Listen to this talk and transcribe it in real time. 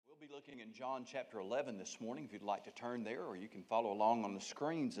looking in John chapter 11 this morning, if you'd like to turn there, or you can follow along on the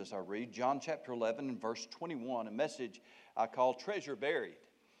screens as I read. John chapter 11 and verse 21, a message I call Treasure Buried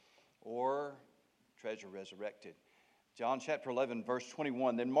or Treasure Resurrected. John chapter 11, verse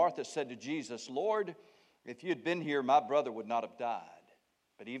 21, Then Martha said to Jesus, Lord, if you had been here, my brother would not have died.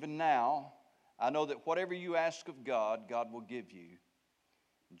 But even now, I know that whatever you ask of God, God will give you.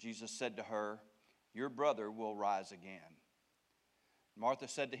 And Jesus said to her, Your brother will rise again. Martha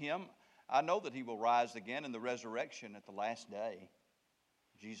said to him, I know that he will rise again in the resurrection at the last day.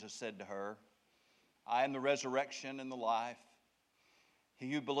 Jesus said to her, I am the resurrection and the life.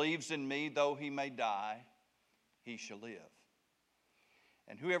 He who believes in me, though he may die, he shall live.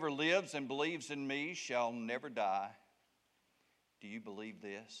 And whoever lives and believes in me shall never die. Do you believe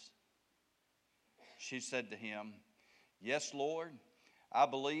this? She said to him, Yes, Lord, I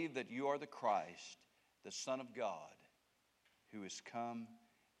believe that you are the Christ, the Son of God, who has come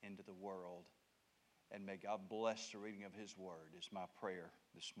into the world. And may God bless the reading of His Word is my prayer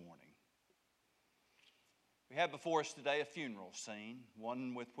this morning. We have before us today a funeral scene,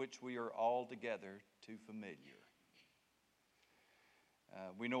 one with which we are all together too familiar.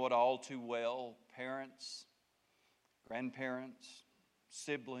 We know it all too well, parents, grandparents,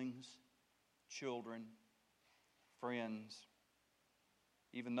 siblings, children, friends,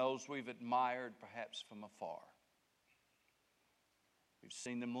 even those we've admired perhaps from afar. We've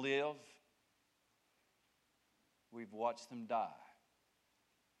seen them live. We've watched them die.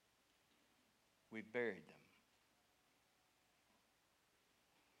 We've buried them.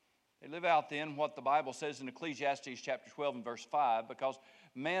 They live out then what the Bible says in Ecclesiastes chapter 12 and verse 5, because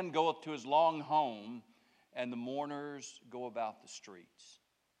man goeth to his long home, and the mourners go about the streets.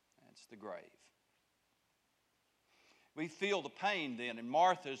 That's the grave. We feel the pain then in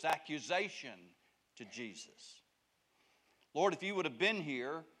Martha's accusation to Jesus. Lord, if you would have been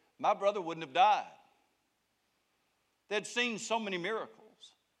here, my brother wouldn't have died. They'd seen so many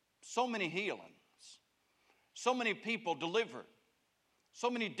miracles, so many healings, so many people delivered, so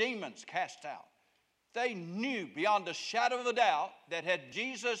many demons cast out. They knew beyond a shadow of a doubt that had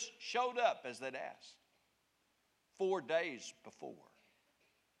Jesus showed up as they'd asked 4 days before,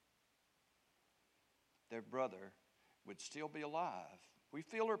 their brother would still be alive. We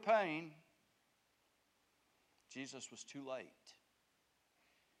feel her pain. Jesus was too late.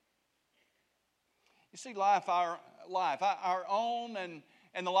 You see, our own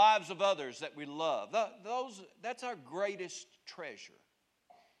and the lives of others that we love, that's our greatest treasure.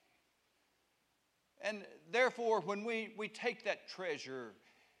 And therefore, when we take that treasure,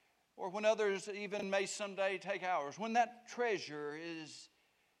 or when others even may someday take ours, when that treasure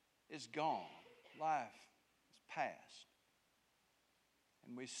is gone, life is past,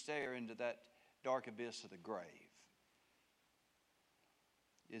 and we stare into that dark abyss of the grave.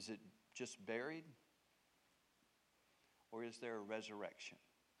 Is it just buried? Or is there a resurrection?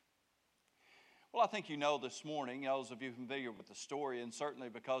 Well, I think you know this morning, those of you familiar with the story, and certainly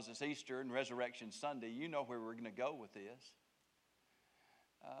because it's Easter and Resurrection Sunday, you know where we're going to go with this.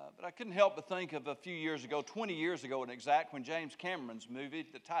 But I couldn't help but think of a few years ago, 20 years ago in exact, when James Cameron's movie,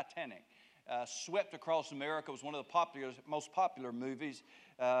 The Titanic, swept across America. It was one of the most popular movies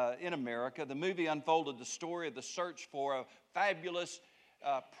in America. The movie unfolded the story of the search for a fabulous,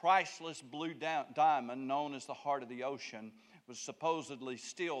 priceless blue diamond known as the heart of the ocean. Was supposedly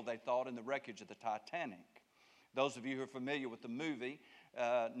still, they thought, in the wreckage of the Titanic. Those of you who are familiar with the movie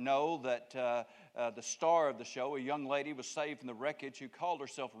know that the star of the show, a young lady, was saved from the wreckage who called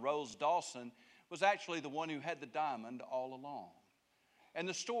herself Rose Dawson, was actually the one who had the diamond all along. And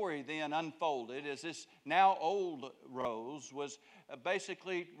the story then unfolded as this now old Rose was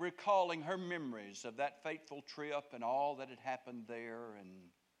basically recalling her memories of that fateful trip and all that had happened there. And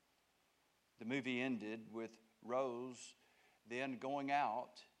the movie ended with Rose then going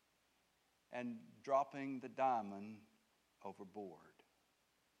out and dropping the diamond overboard.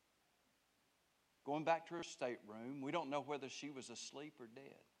 Going back to her stateroom, we don't know whether she was asleep or dead.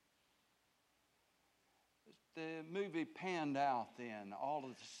 The movie panned out then all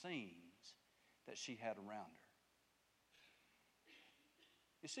of the scenes that she had around her.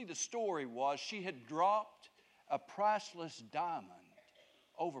 You see, the story was she had dropped a priceless diamond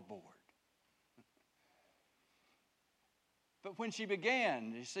overboard. But when she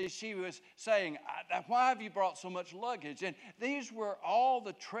began, you see, she was saying, why have you brought so much luggage? And these were all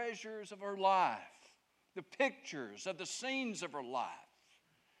the treasures of her life, the pictures of the scenes of her life.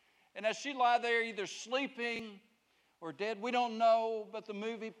 And as she lay there either sleeping or dead, we don't know, but the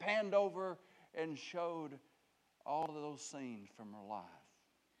movie panned over and showed all of those scenes from her life.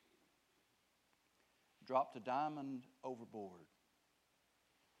 Dropped a diamond overboard.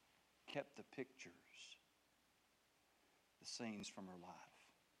 kept the pictures, the scenes from her life.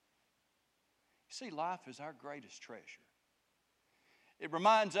 You see, life is our greatest treasure. It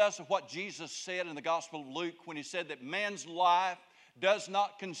reminds us of what Jesus said in the Gospel of Luke when he said that man's life does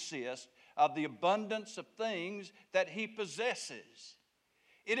not consist of the abundance of things that he possesses.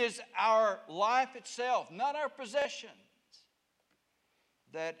 It is our life itself, not our possessions,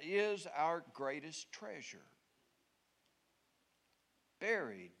 that is our greatest treasure.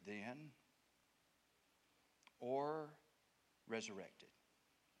 Buried then, or resurrected.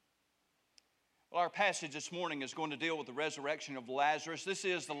 Well, our passage this morning is going to deal with the resurrection of Lazarus. This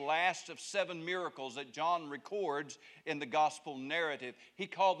is the last of 7 miracles that John records in the gospel narrative. He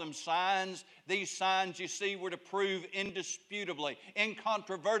called them signs. These signs, you see, were to prove indisputably,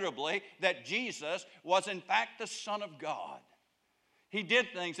 incontrovertibly, that Jesus was in fact the Son of God. He did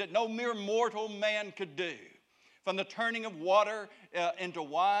things that no mere mortal man could do. From the turning of water into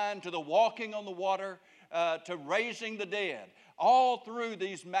wine, to the walking on the water, to raising the dead. All through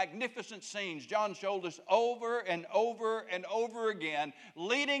these magnificent scenes, John showed us over and over and over again,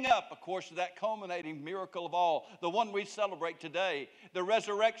 leading up, of course, to that culminating miracle of all, the one we celebrate today, the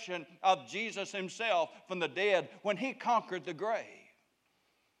resurrection of Jesus himself from the dead when he conquered the grave.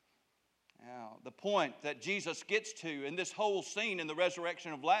 Now, the point that Jesus gets to in this whole scene in the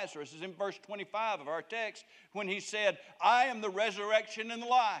resurrection of Lazarus is in verse 25 of our text when he said, I am the resurrection and the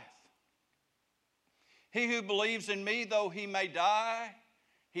life. He who believes in me, though he may die,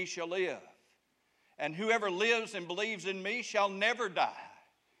 he shall live. And whoever lives and believes in me shall never die.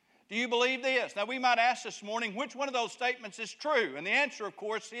 Do you believe this? Now, we might ask this morning, which one of those statements is true? And the answer, of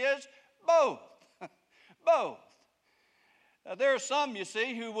course, is both. Both. There are some, you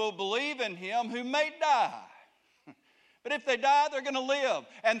see, who will believe in him who may die. But if they die, they're going to live.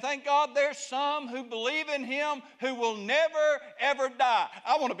 And thank God there's some who believe in him who will never, ever die.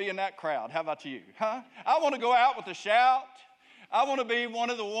 I want to be in that crowd. How about you? Huh? I want to go out with a shout. I want to be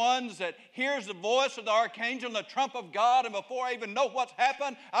one of the ones that hears the voice of the archangel and the trump of God, and before I even know what's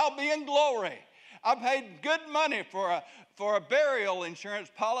happened, I'll be in glory. I paid good money for a burial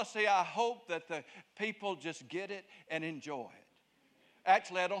insurance policy. I hope that the people just get it and enjoy it.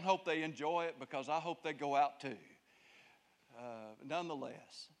 Actually, I don't hope they enjoy it because I hope they go out too.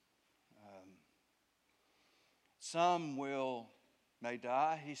 Nonetheless, some may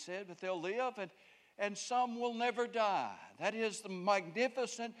die, he said, but they'll live, and some will never die. That is the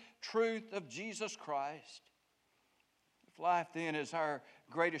magnificent truth of Jesus Christ. If life then is our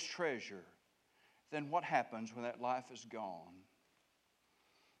greatest treasure, then what happens when that life is gone?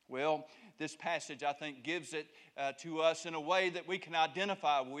 Well, this passage, I think, gives it to us in a way that we can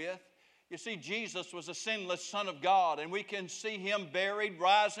identify with. You see, Jesus was a sinless Son of God, and we can see him buried,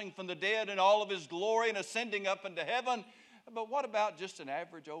 rising from the dead in all of his glory and ascending up into heaven. But what about just an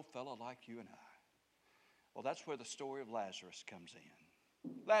average old fellow like you and I? Well, that's where the story of Lazarus comes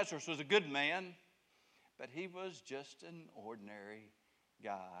in. Lazarus was a good man, but he was just an ordinary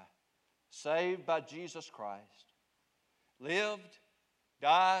guy, saved by Jesus Christ, lived,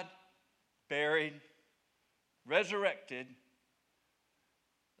 died, buried, resurrected.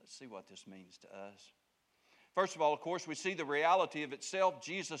 Let's see what this means to us. First of all, of course, we see the reality of itself.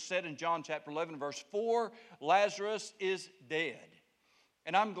 Jesus said in John chapter 11, verse 4, Lazarus is dead.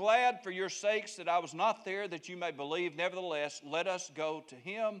 And I'm glad for your sakes that I was not there, that you may believe. Nevertheless, let us go to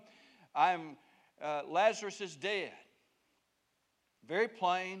him. Lazarus is dead. Very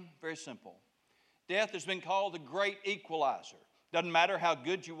plain, very simple. Death has been called the great equalizer. Doesn't matter how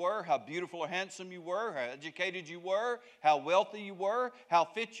good you were, how beautiful or handsome you were, how educated you were, how wealthy you were, how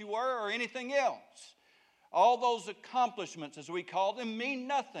fit you were, or anything else. All those accomplishments, as we call them, mean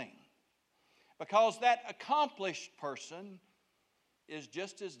nothing. Because that accomplished person is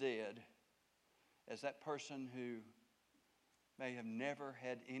just as dead as that person who may have never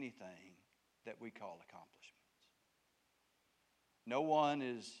had anything that we call accomplishments. No one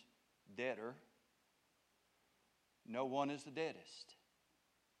is deader. No one is the deadest.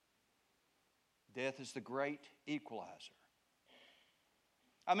 Death is the great equalizer.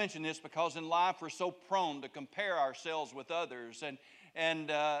 I mention this because in life we're so prone to compare ourselves with others, and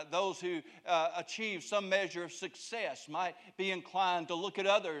those who achieve some measure of success might be inclined to look at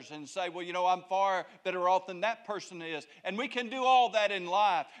others and say, well, you know, I'm far better off than that person is. And we can do all that in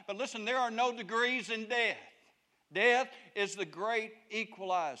life. But listen, there are no degrees in death. Death is the great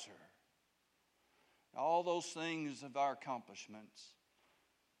equalizer. All those things of our accomplishments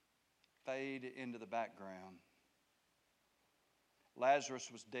fade into the background. Lazarus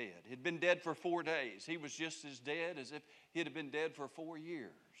was dead. He'd been dead for 4 days. He was just as dead as if he had been dead for 4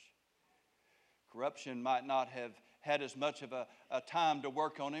 years. Corruption might not have had as much of a time to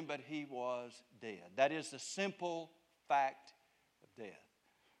work on him, but he was dead. That is the simple fact of death.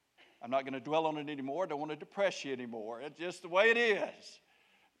 I'm not going to dwell on it anymore. I don't want to depress you anymore. It's just the way it is.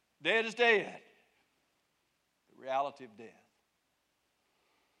 Dead is dead. The reality of death.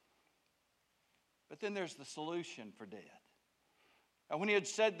 But then there's the solution for death. And when he had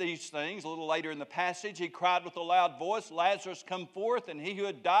said these things, a little later in the passage, he cried with a loud voice, "Lazarus, come forth." And he who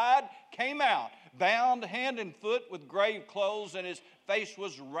had died came out, bound hand and foot with grave clothes, and his face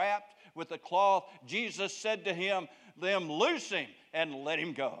was wrapped with a cloth. Jesus said to them, "Loose him and let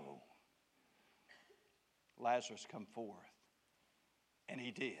him go." Lazarus, come forth. And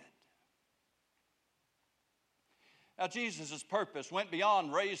he did. Now, Jesus' purpose went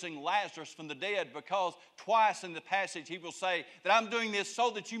beyond raising Lazarus from the dead, because twice in the passage he will say that I'm doing this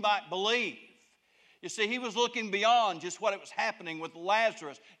so that you might believe. You see, he was looking beyond just what was happening with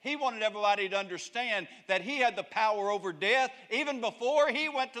Lazarus. He wanted everybody to understand that he had the power over death even before he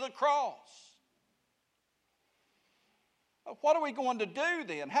went to the cross. What are we going to do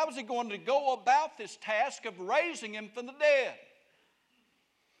then? How is he going to go about this task of raising him from the dead?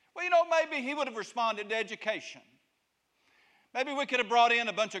 Well, maybe he would have responded to education. Maybe we could have brought in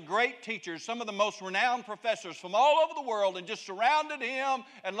a bunch of great teachers, some of the most renowned professors from all over the world, and just surrounded him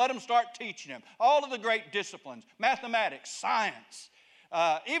and let him start teaching him. All of the great disciplines, mathematics, science,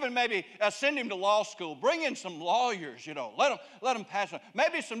 even maybe send him to law school. Bring in some lawyers, let him pass on.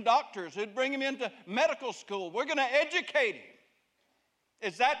 Maybe some doctors who'd bring him into medical school. We're going to educate him.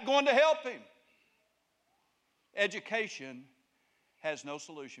 Is that going to help him? Education has no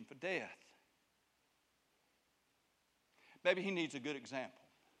solution for death. Maybe he needs a good example.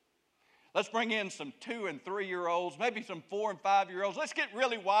 Let's bring in some 2- and 3-year-olds, maybe some 4- and 5-year-olds. Let's get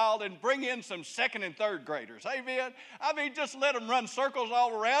really wild and bring in some 2nd and 3rd graders. Amen? Just let them run circles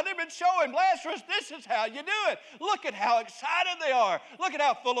all around him and show him, Lazarus, this is how you do it. Look at how excited they are. Look at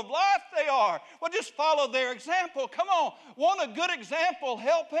how full of life they are. Well, just follow their example. Come on. Want a good example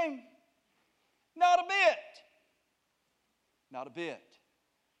help him? Not a bit. Not a bit.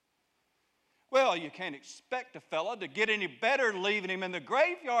 Well, you can't expect a fella to get any better leaving him in the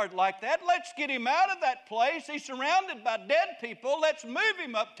graveyard like that. Let's get him out of that place. He's surrounded by dead people. Let's move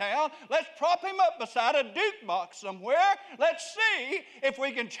him uptown. Let's prop him up beside a Duke box somewhere. Let's see if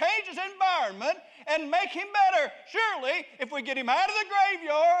we can change his environment and make him better. Surely, if we get him out of the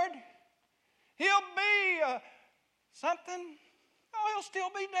graveyard, he'll be something. Oh, he'll still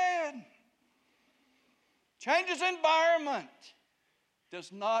be dead. Change his environment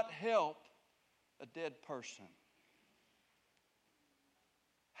does not help a dead person.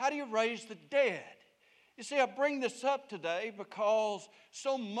 How do you raise the dead? You see, I bring this up today because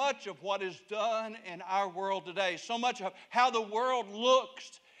so much of what is done in our world today, so much of how the world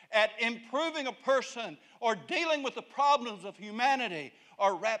looks at improving a person or dealing with the problems of humanity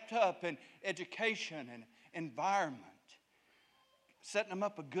are wrapped up in education and environment, setting them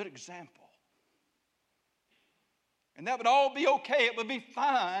up a good example. And that would all be okay. It would be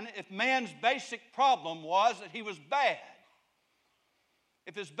fine if man's basic problem was that he was bad.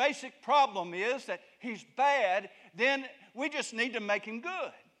 If his basic problem is that he's bad, then we just need to make him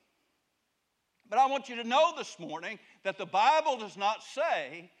good. But I want you to know this morning that the Bible does not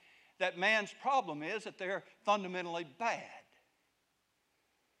say that man's problem is that they're fundamentally bad.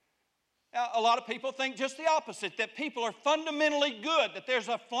 Now, a lot of people think just the opposite, that people are fundamentally good, that there's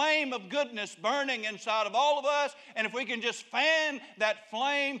a flame of goodness burning inside of all of us, and if we can just fan that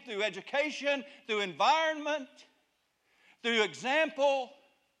flame through education, through environment, through example,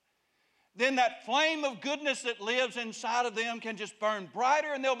 then that flame of goodness that lives inside of them can just burn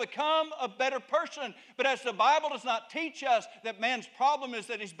brighter and they'll become a better person. But as the Bible does not teach us that man's problem is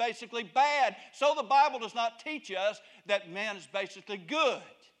that he's basically bad, so the Bible does not teach us that man is basically good.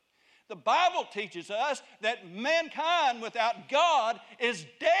 The Bible teaches us that mankind without God is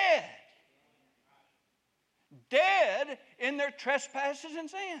dead. Dead in their trespasses and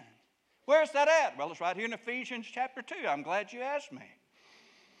sins. Where's that at? Well, it's right here in Ephesians chapter 2. I'm glad you asked me.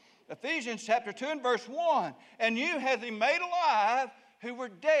 Ephesians chapter 2 and verse 1. And you hath he made alive who were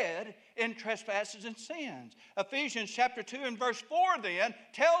dead in trespasses and sins. Ephesians chapter 2 and verse 4 then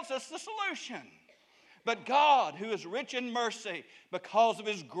tells us the solution. But God, who is rich in mercy, because of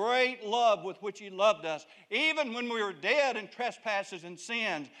his great love with which he loved us, even when we were dead in trespasses and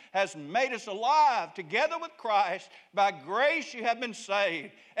sins, has made us alive together with Christ. By grace you have been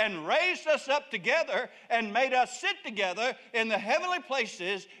saved, and raised us up together, and made us sit together in the heavenly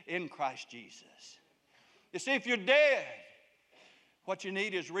places in Christ Jesus. You see, if you're dead, what you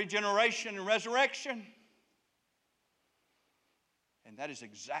need is regeneration and resurrection. And that is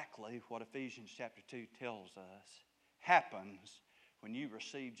exactly what Ephesians chapter 2 tells us happens when you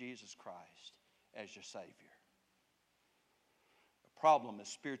receive Jesus Christ as your Savior. The problem is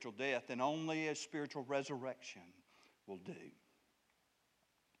spiritual death, and only a spiritual resurrection will do.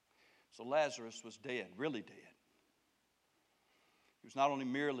 So Lazarus was dead, really dead. He was not only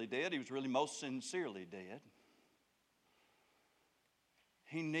merely dead, he was really most sincerely dead.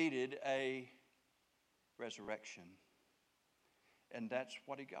 He needed a resurrection, and that's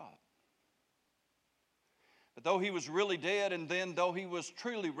what he got. But though he was really dead, and then though he was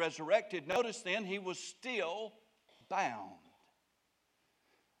truly resurrected, notice then he was still bound.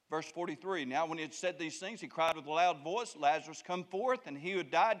 Verse 43, now when he had said these things, he cried with a loud voice, Lazarus, come forth. And he who had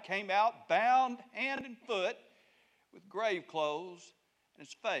died came out, bound hand and foot, with grave clothes, and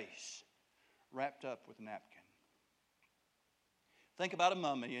his face wrapped up with a napkin. Think about a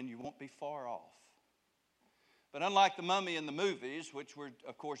mummy and you won't be far off. But unlike the mummy in the movies, which were,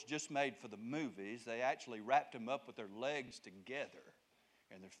 of course, just made for the movies, they actually wrapped him up with their legs together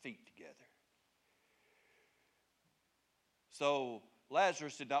and their feet together. So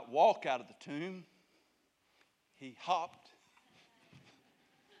Lazarus did not walk out of the tomb. He hopped,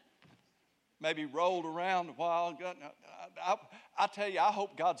 maybe rolled around a while. I tell you, I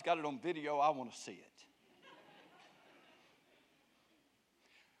hope God's got it on video. I want to see it.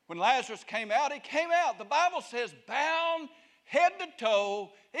 When Lazarus came out, he came out. The Bible says bound head to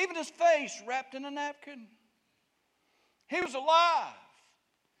toe, even his face wrapped in a napkin. He was alive,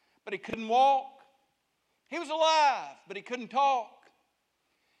 but he couldn't walk. He was alive, but he couldn't talk.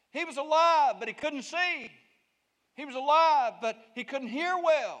 He was alive, but he couldn't see. He was alive, but he couldn't hear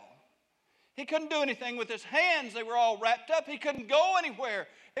well. He couldn't do anything with his hands. They were all wrapped up. He couldn't go anywhere.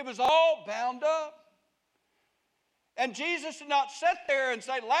 It was all bound up. And Jesus did not sit there and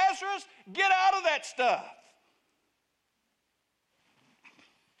say, Lazarus, get out of that stuff.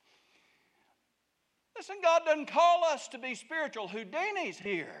 Listen, God doesn't call us to be spiritual Houdinis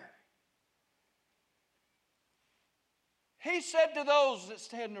here. He said to those that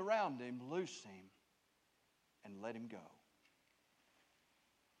stand around him, loose him and let him go.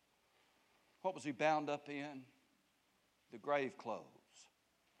 What was he bound up in? The grave clothes.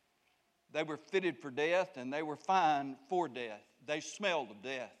 They were fitted for death and they were fine for death. They smelled of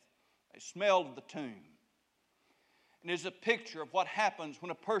death. They smelled of the tomb. And it is a picture of what happens when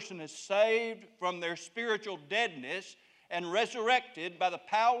a person is saved from their spiritual deadness and resurrected by the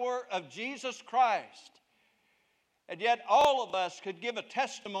power of Jesus Christ. And yet all of us could give a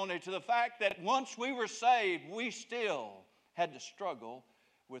testimony to the fact that once we were saved, we still had to struggle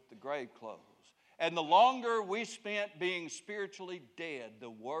with the grave clothes. And the longer we spent being spiritually dead, the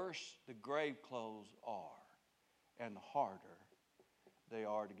worse the grave clothes are and the harder they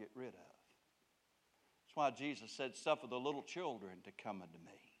are to get rid of. That's why Jesus said, suffer the little children to come unto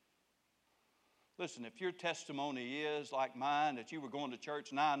me. Listen, if your testimony is like mine, that you were going to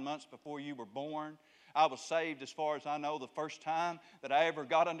church 9 months before you were born, I was saved, as far as I know, the first time that I ever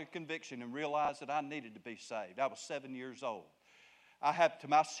got under conviction and realized that I needed to be saved. I was 7 years old. I have, to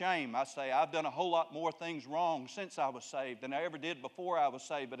my shame, I say, I've done a whole lot more things wrong since I was saved than I ever did before I was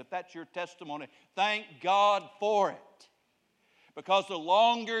saved. But if that's your testimony, thank God for it. Because the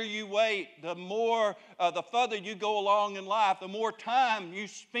longer you wait, the further you go along in life, the more time you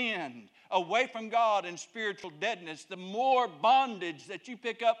spend away from God in spiritual deadness, the more bondage that you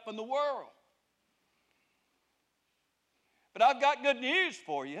pick up from the world. But I've got good news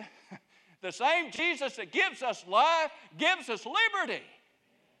for you. The same Jesus that gives us life gives us liberty.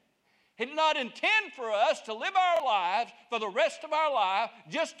 He did not intend for us to live our lives for the rest of our life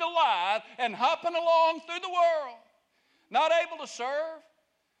just alive and hopping along through the world. Not able to serve,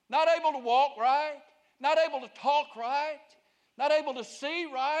 not able to walk right, not able to talk right, not able to see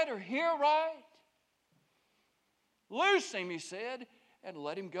right or hear right. Loose him, he said, and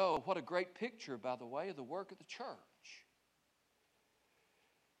let him go. What a great picture, by the way, of the work of the church.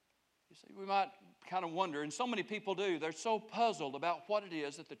 You see, we might kind of wonder, and so many people do, they're so puzzled about what it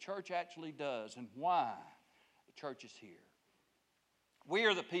is that the church actually does and why the church is here. We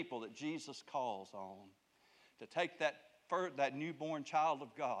are the people that Jesus calls on to take that newborn child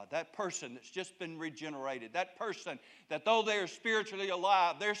of God, that person that's just been regenerated, that person that though they are spiritually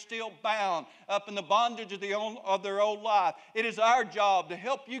alive, they're still bound up in the bondage of their old life. It is our job to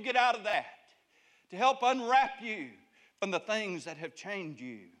help you get out of that, to help unwrap you from the things that have changed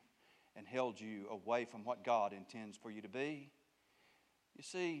you and held you away from what God intends for you to be. You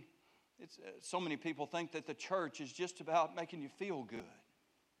see, so many people think that the church is just about making you feel good.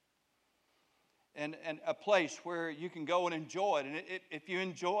 And a place where you can go and enjoy it. And if you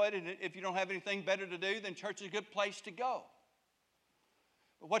enjoy it and if you don't have anything better to do, then church is a good place to go.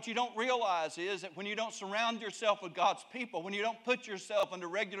 But what you don't realize is that when you don't surround yourself with God's people, when you don't put yourself into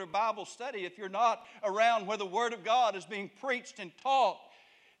regular Bible study, if you're not around where the Word of God is being preached and taught,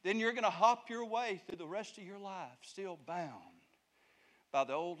 then you're going to hop your way through the rest of your life still bound by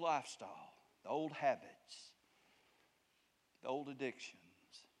the old lifestyle, the old habits, the old addictions.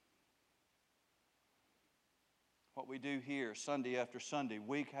 What we do here Sunday after Sunday,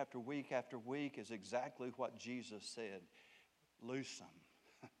 week after week after week is exactly what Jesus said. Loose them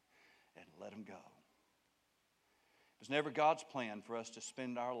and let them go. It was never God's plan for us to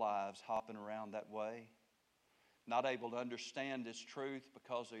spend our lives hopping around that way, not able to understand His truth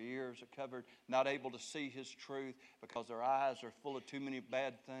because their ears are covered, not able to see His truth because their eyes are full of too many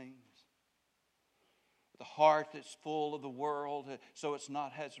bad things. The heart that's full of the world, so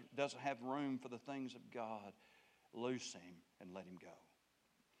doesn't have room for the things of God. Loose him and let him go.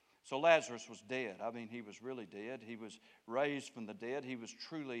 So Lazarus was dead. I mean, he was really dead. He was raised from the dead. He was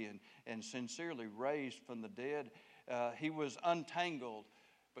truly and sincerely raised from the dead. He was untangled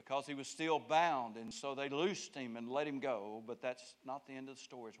because he was still bound, and so they loosed him and let him go. But that's not the end of the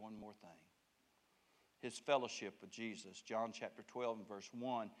story. It's one more thing. His fellowship with Jesus. John chapter 12 and verse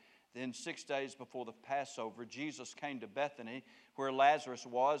 1. Then 6 days before the Passover, Jesus came to Bethany, where Lazarus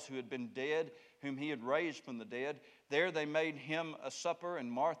was, who had been dead, whom he had raised from the dead. There they made him a supper, and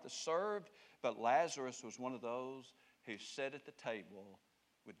Martha served. But Lazarus was one of those who sat at the table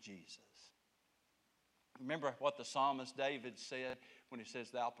with Jesus. Remember what the psalmist David said when he says,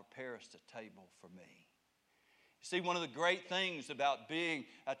 "Thou preparest a table for me." You see, one of the great things about being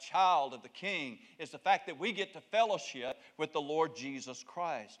a child of the King is the fact that we get to fellowship with the Lord Jesus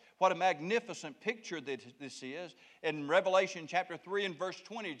Christ. What a magnificent picture that this is. In Revelation chapter 3 and verse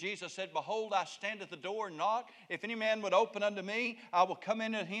 20, Jesus said, "Behold, I stand at the door and knock. If any man would open unto me, I will come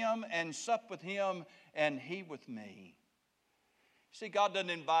into him and sup with him, and he with me." See, God doesn't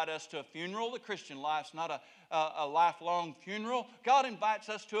invite us to a funeral. The Christian life's not a lifelong funeral. God invites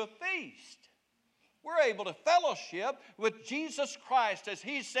us to a feast. We're able to fellowship with Jesus Christ as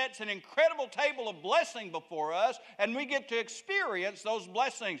He sets an incredible table of blessing before us, and we get to experience those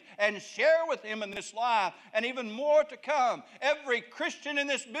blessings and share with Him in this life, and even more to come. Every Christian in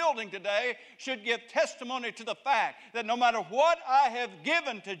this building today should give testimony to the fact that no matter what I have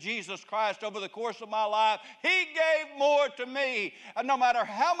given to Jesus Christ over the course of my life, He gave more to me. And no matter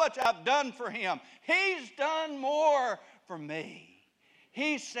how much I've done for Him, He's done more for me.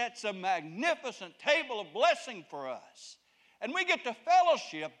 He sets a magnificent table of blessing for us. And we get to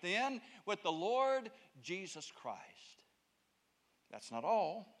fellowship then with the Lord Jesus Christ. That's not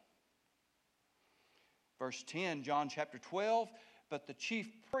all. Verse 10, John chapter 12, but the chief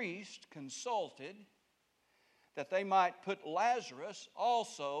priest consulted that they might put Lazarus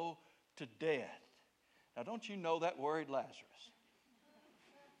also to death. Now, don't you know that worried Lazarus?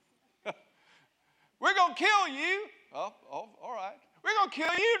 We're going to kill you. Oh, all right. We're going to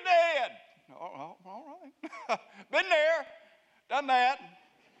kill you dead. All right. Been there, done that.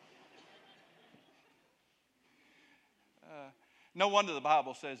 No wonder the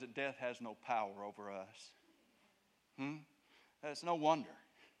Bible says that death has no power over us. That's no wonder.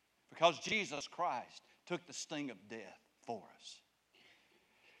 Because Jesus Christ took the sting of death for us.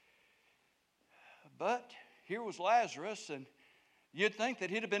 But here was Lazarus, and you'd think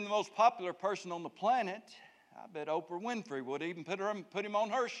that he'd have been the most popular person on the planet. I bet Oprah Winfrey would even put him on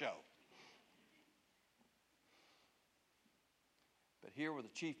her show. But here were the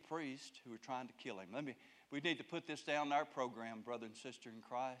chief priests who were trying to kill him. We need to put this down in our program, brother and sister in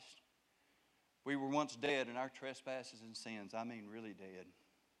Christ. We were once dead in our trespasses and sins. I mean really dead.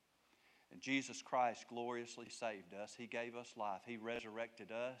 And Jesus Christ gloriously saved us. He gave us life. He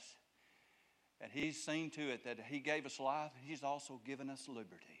resurrected us. And He's seen to it that He gave us life. He's also given us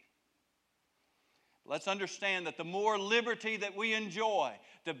liberty. Let's understand that the more liberty that we enjoy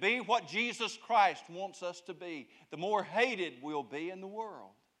to be what Jesus Christ wants us to be, the more hated we'll be in the world.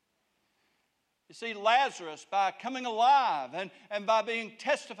 You see, Lazarus, by coming alive and by being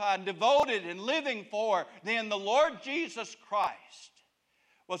testified and devoted and living for then the Lord Jesus Christ,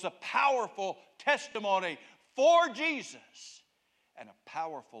 was a powerful testimony for Jesus and a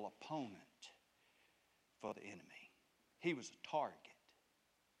powerful opponent for the enemy. He was a target.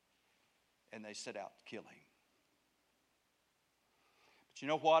 And they set out to kill him. But you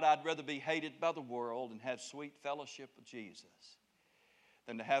know what? I'd rather be hated by the world and have sweet fellowship with Jesus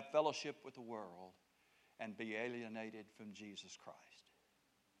than to have fellowship with the world and be alienated from Jesus Christ.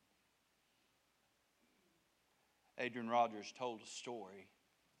 Adrian Rogers told a story.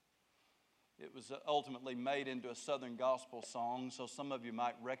 It was ultimately made into a Southern gospel song, so some of you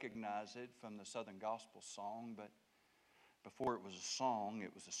might recognize it from the Southern gospel song, but Before it was a song,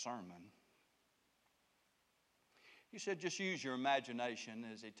 it was a sermon. He said, just use your imagination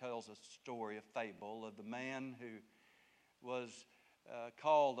as he tells a story, a fable of the man who was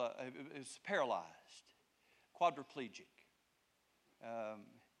is paralyzed, quadriplegic.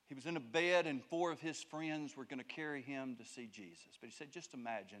 He was in a bed and 4 of his friends were going to carry him to see Jesus. But he said, just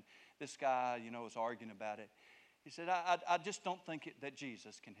imagine, this guy, was arguing about it. He said, I just don't think that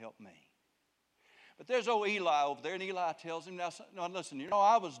Jesus can help me. But there's old Eli over there, and Eli tells him, now listen,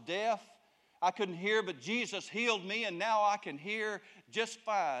 I was deaf. I couldn't hear, but Jesus healed me, and now I can hear just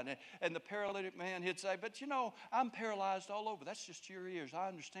fine. And the paralytic man, he'd say, but I'm paralyzed all over. That's just your ears. I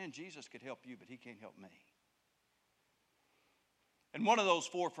understand Jesus could help you, but he can't help me. And one of those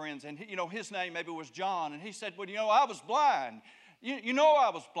 4 friends, and his name maybe was John, and he said, well, I was blind.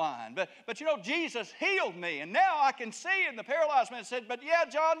 I was blind, but Jesus healed me, and now I can see. And the paralyzed man said, but yeah,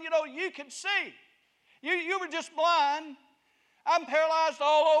 John, you can see. You were just blind. I'm paralyzed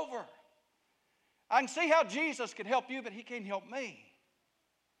all over. I can see how Jesus could help you, but he can't help me.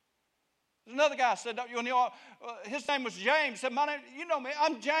 There's another guy said, his name was James. Said, my name, you know me,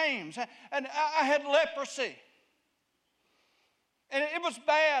 I'm James, and I had leprosy. And it was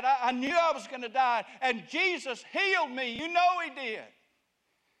bad. I knew I was going to die. And Jesus healed me. He did.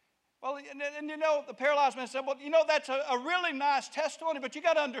 Well, and the paralyzed man said, well, that's a really nice testimony, but you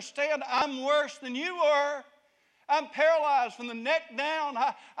got to understand, I'm worse than you are. I'm paralyzed from the neck down.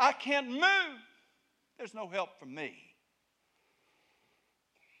 I can't move. There's no help from me.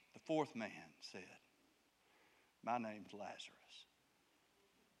 The 4th man said, my name's Lazarus.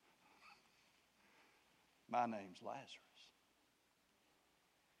 My name's Lazarus.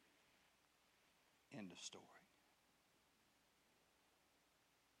 End of story.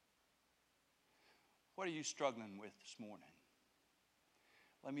 What are you struggling with this morning?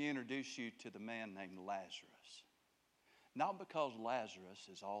 Let me introduce you to the man named Lazarus. Not because Lazarus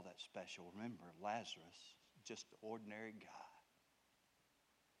is all that special. Remember, Lazarus, just an ordinary guy.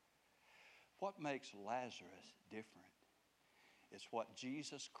 What makes Lazarus different is what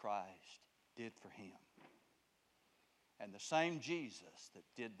Jesus Christ did for him. And the same Jesus that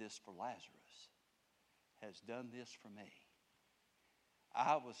did this for Lazarus has done this for me.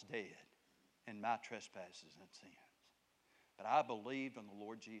 I was dead in my trespasses and sins, but I believed on the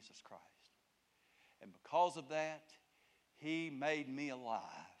Lord Jesus Christ. And because of that, he made me alive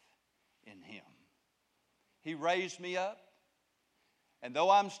in him. He raised me up, and though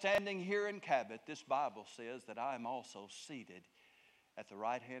I'm standing here in Cabot, this Bible says that I am also seated at the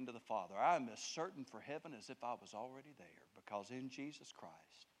right hand of the Father. I am as certain for heaven as if I was already there, because in Jesus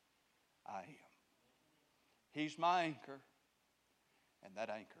Christ I am. He's my anchor, and that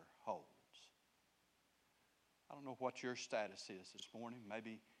anchor holds. I don't know what your status is this morning.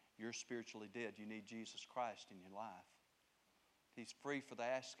 Maybe you're spiritually dead. You need Jesus Christ in your life. He's free for the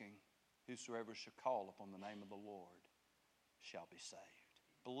asking. Whosoever shall call upon the name of the Lord shall be saved.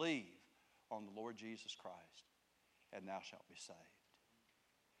 Believe on the Lord Jesus Christ, and thou shalt be saved.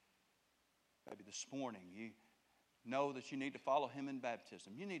 Maybe this morning you know that you need to follow him in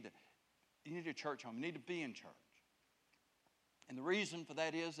baptism. You need a church home. You need to be in church. And the reason for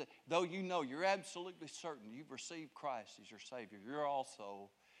that is that though you're absolutely certain you've received Christ as your Savior, you're also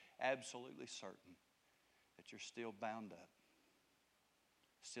absolutely certain that you're still bound up,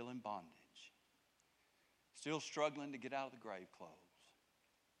 still in bondage, still struggling to get out of the grave clothes.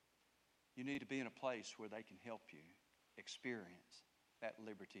 You need to be in a place where they can help you experience that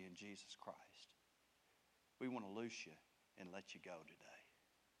liberty in Jesus Christ. We want to loose you and let you go today.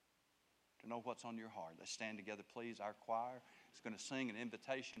 To know what's on your heart. Let's stand together, please. Our choir is going to sing an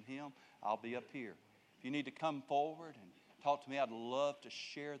invitation hymn. I'll be up here. If you need to come forward and talk to me, I'd love to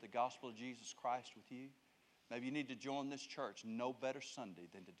share the gospel of Jesus Christ with you. Maybe you need to join this church. No better Sunday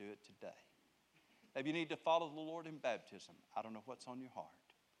than to do it today. Maybe you need to follow the Lord in baptism. I don't know what's on your heart.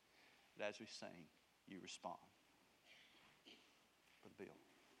 But as we sing, you respond. Brother Bill.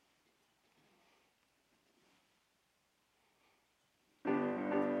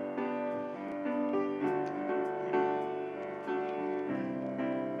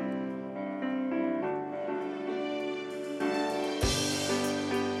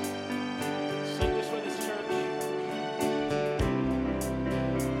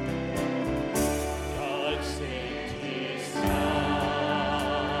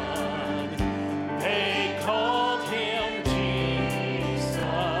 They called him Jesus.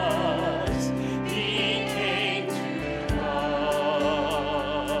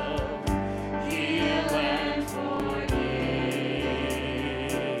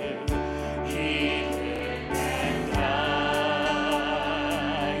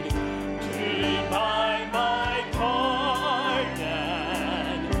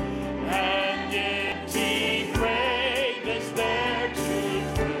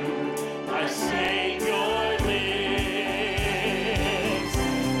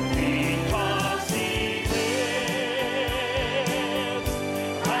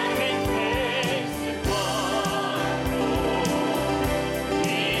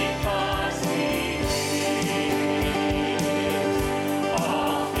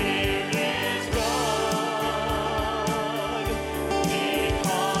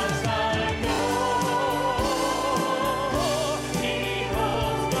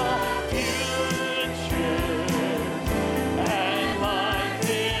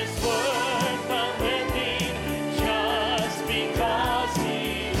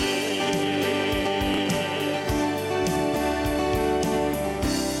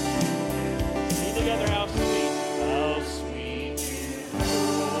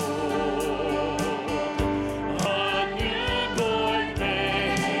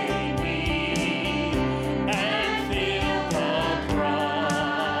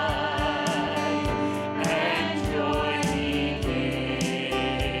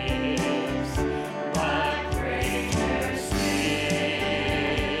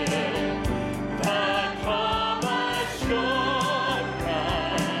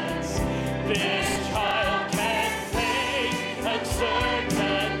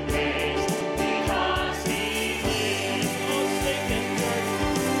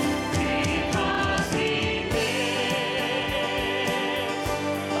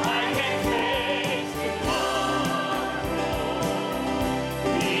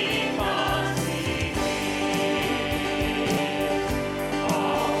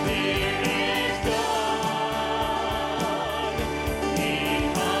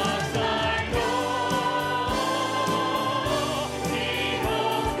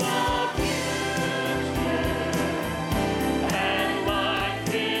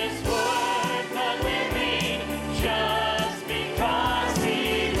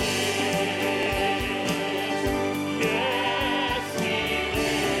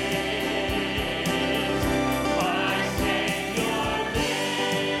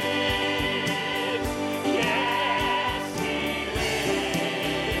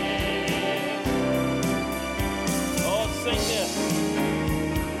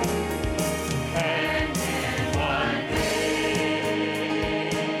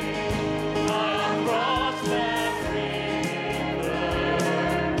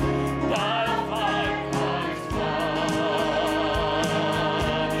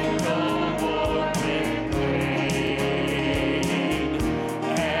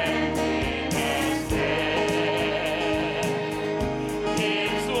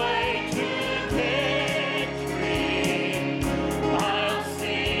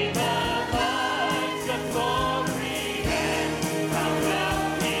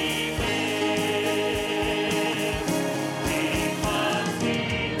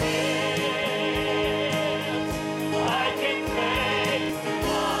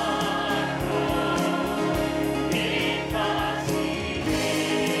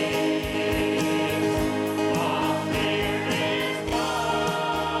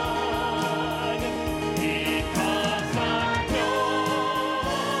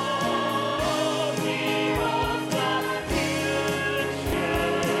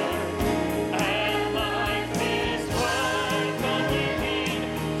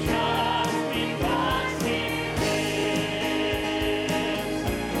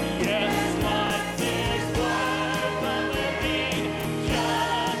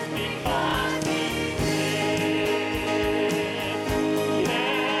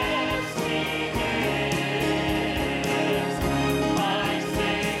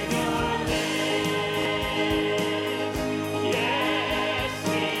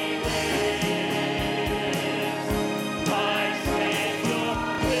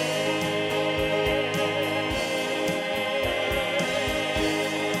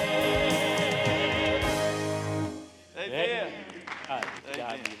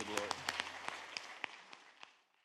 God be the glory.